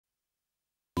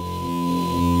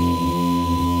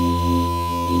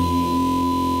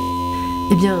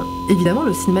Eh bien, évidemment,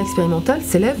 le cinéma expérimental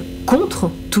s'élève contre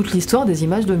toute l'histoire des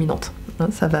images dominantes.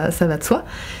 Ça va de soi.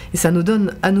 Et ça nous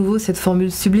donne à nouveau cette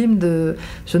formule sublime de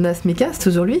Jonas Mekas,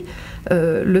 toujours lui.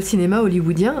 Le cinéma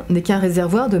hollywoodien n'est qu'un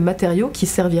réservoir de matériaux qui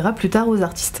servira plus tard aux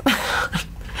artistes.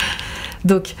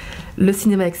 Donc, le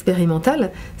cinéma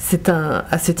expérimental, c'est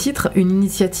à ce titre une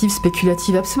initiative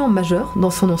spéculative absolument majeure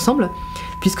dans son ensemble,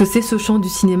 puisque c'est ce champ du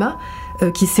cinéma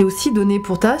qui s'est aussi donné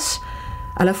pour tâche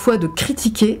à la fois de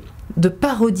critiquer, de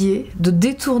parodier, de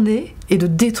détourner et de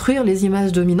détruire les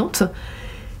images dominantes,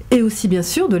 et aussi bien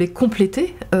sûr de les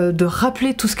compléter, de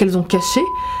rappeler tout ce qu'elles ont caché,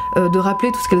 de rappeler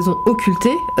tout ce qu'elles ont occulté,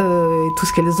 et tout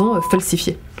ce qu'elles ont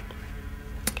falsifié.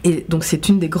 Et donc c'est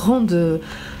une des grandes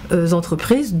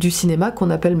entreprises du cinéma qu'on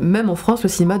appelle même en France le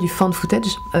cinéma du found footage,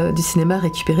 du cinéma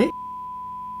récupéré.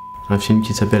 Un film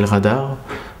qui s'appelle Radar,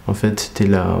 en fait c'était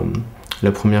la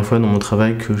première fois dans mon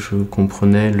travail que je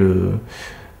comprenais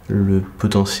le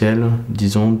potentiel,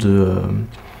 disons,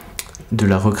 de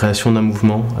la recréation d'un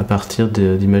mouvement à partir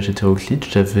d'images hétéroclites.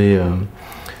 J'avais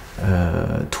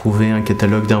trouvé un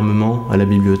catalogue d'armements à la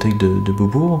bibliothèque de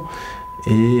Beaubourg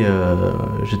et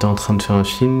j'étais en train de faire un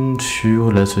film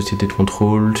sur la société de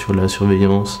contrôle, sur la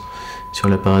surveillance, sur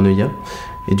la paranoïa.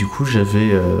 Et du coup,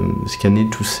 j'avais scanné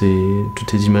toutes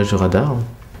ces images de radar.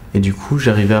 Et du coup,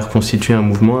 j'arrivais à reconstituer un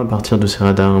mouvement à partir de ces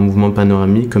radars, un mouvement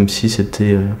panoramique, comme si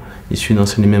c'était issu d'un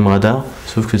seul et même radar,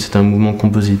 sauf que c'était un mouvement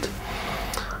composite.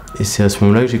 Et c'est à ce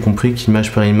moment-là que j'ai compris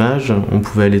qu'image par image, on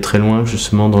pouvait aller très loin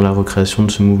justement dans la recréation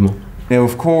de ce mouvement. Now,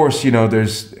 of course,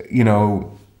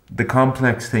 the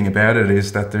complex thing about it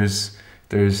is that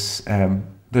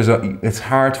it's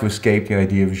hard to escape the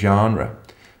idea of genre,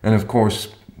 and of course,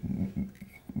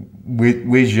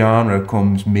 with genre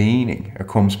comes meaning, or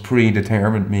comes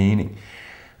predetermined meaning.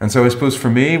 And so I suppose for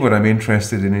me, what I'm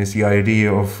interested in is the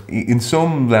idea of, in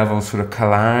some level, sort of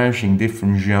collaging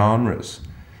different genres,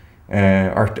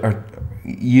 or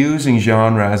using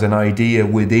genre as an idea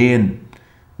within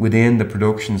the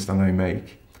productions that I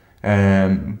make.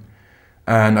 And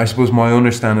I suppose my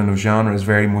understanding of genre is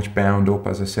very much bound up,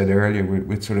 as I said earlier,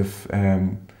 with sort of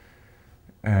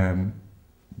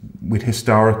with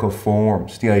historical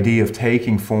forms, the idea of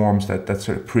taking forms that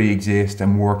sort of pre-exist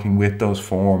and working with those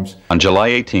forms. On July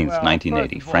 18th,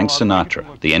 1980, Frank Sinatra,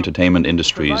 the entertainment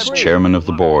industry's chairman of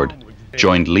the board,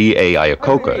 joined Lee A.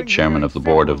 Iacocca, chairman of the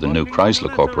board of the new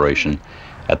Chrysler Corporation,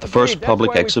 at the first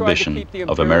public exhibition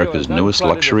of America's newest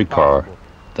luxury car,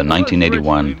 the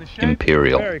 1981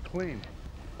 Imperial.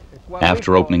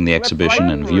 After opening the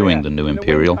exhibition and viewing the new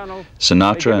Imperial,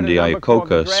 Sinatra and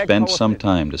Iacocca spent some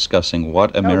time discussing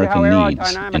what America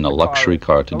needs in a luxury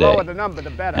car today,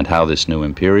 and how this new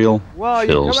Imperial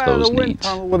fills those needs.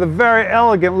 With a very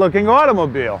elegant-looking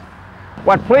automobile.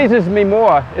 What pleases me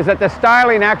more is that the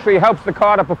styling actually helps the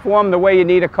car to perform the way you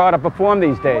need a car to perform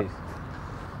these days.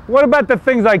 What about the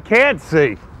things I can't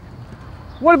see?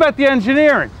 What about the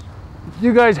engineering?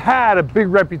 You guys had a big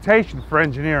reputation for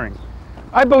engineering.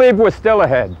 I believe we're still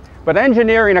ahead, but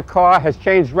engineering a car has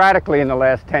changed radically in the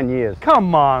last 10 years.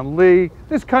 Come on, Lee.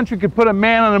 This country could put a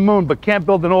man on the moon, but can't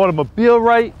build an automobile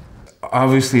right?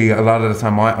 Obviously, a lot of the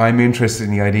time, I'm interested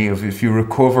in the idea of if you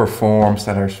recover forms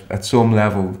that are at some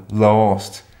level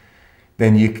lost,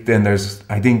 then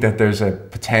I think that there's a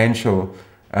potential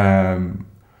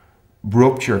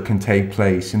rupture can take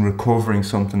place in recovering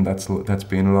something that's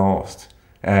been lost.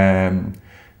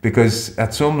 Because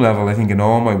at some level, I think in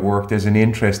all my work, there's an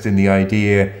interest in the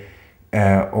idea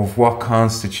of what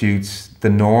constitutes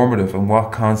the normative and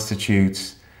what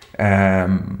constitutes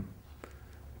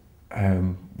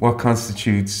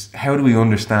how do we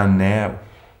understand now?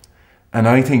 And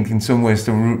I think in some ways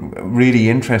the really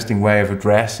interesting way of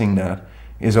addressing that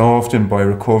is often by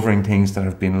recovering things that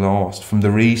have been lost from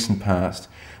the recent past,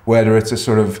 whether it's a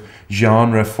sort of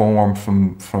genre form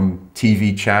from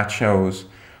TV chat shows,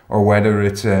 or whether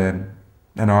it's an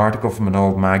article from an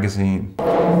old magazine.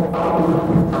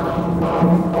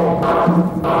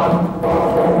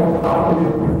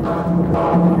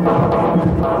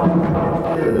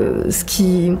 Ce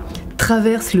qui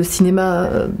traverse le cinéma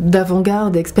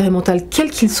d'avant-garde et expérimental,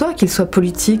 quel qu'il soit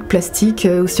politique, plastique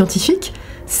ou scientifique,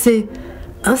 c'est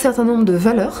un certain nombre de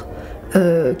valeurs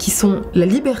qui sont la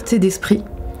liberté d'esprit,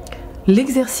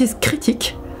 l'exercice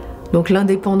critique, donc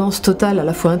l'indépendance totale à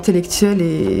la fois intellectuelle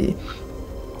et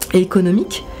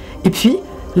économique, et puis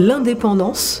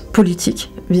l'indépendance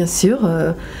politique, bien sûr,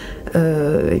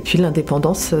 et puis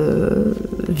l'indépendance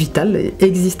vitale et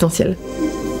existentielle.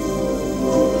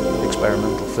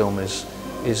 Experimental film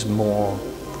is more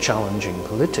challenging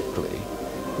politically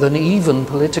than even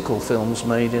political films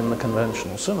made in the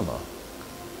conventional cinema.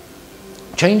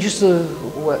 Changes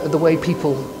the way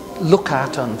people look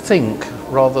at and think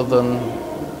rather than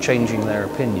changing their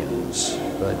opinions.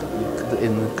 Right?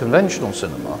 In conventional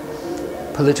cinema,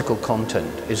 political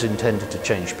content is intended to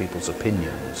change people's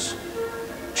opinions,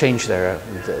 change their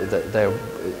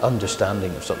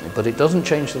understanding of something, but it doesn't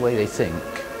change the way they think,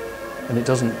 and it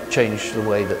doesn't change the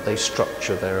way that they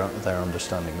structure their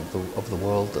understanding of the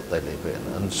world that they live in.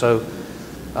 And so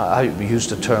I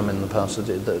used a term in the past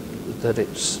that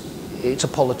it's a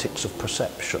politics of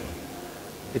perception.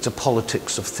 It's a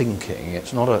politics of thinking.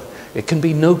 It can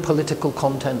be no political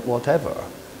content whatever.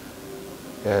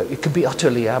 It can be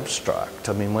utterly abstract.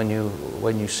 I mean,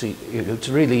 when you see, it's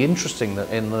really interesting that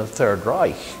in the Third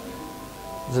Reich,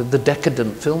 the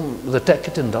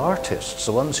decadent artists,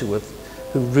 the ones who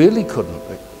really couldn't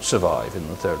survive in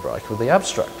the Third Reich, were the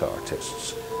abstract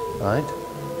artists, right?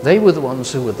 They were the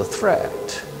ones who were the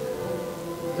threat,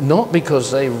 not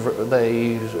because they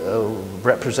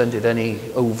represented any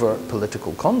overt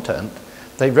political content.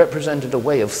 They represented a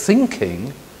way of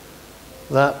thinking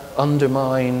that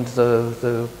undermined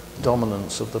the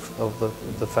dominance of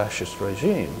the fascist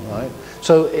regime, right?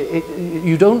 So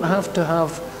it doesn't have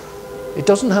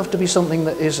to be something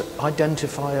that is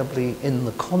identifiably in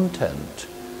the content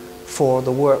for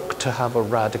the work to have a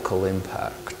radical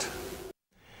impact.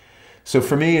 So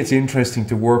for me, it's interesting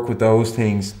to work with those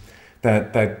things,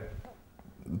 to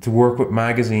work with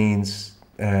magazines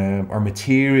or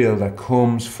material that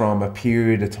comes from a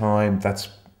period of time that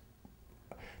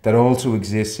also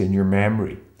exists in your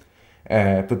memory,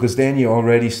 because then you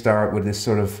already start with this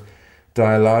sort of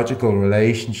dialogical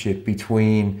relationship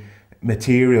between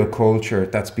material culture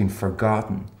that's been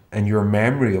forgotten and your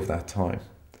memory of that time,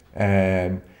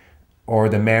 or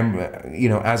the memory, you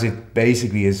know, as it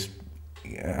basically is.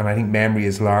 And I think memory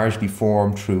is largely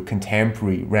formed through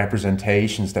contemporary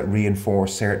representations that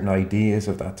reinforce certain ideas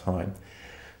of that time.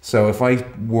 So if I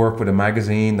work with a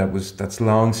magazine that's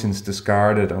long since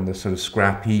discarded on the sort of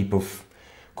scrap heap of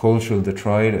cultural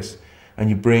detritus, and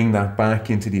you bring that back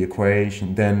into the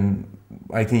equation, then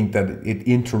I think that it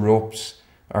interrupts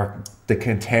the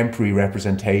contemporary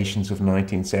representations of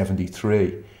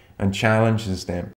 1973 and challenges them.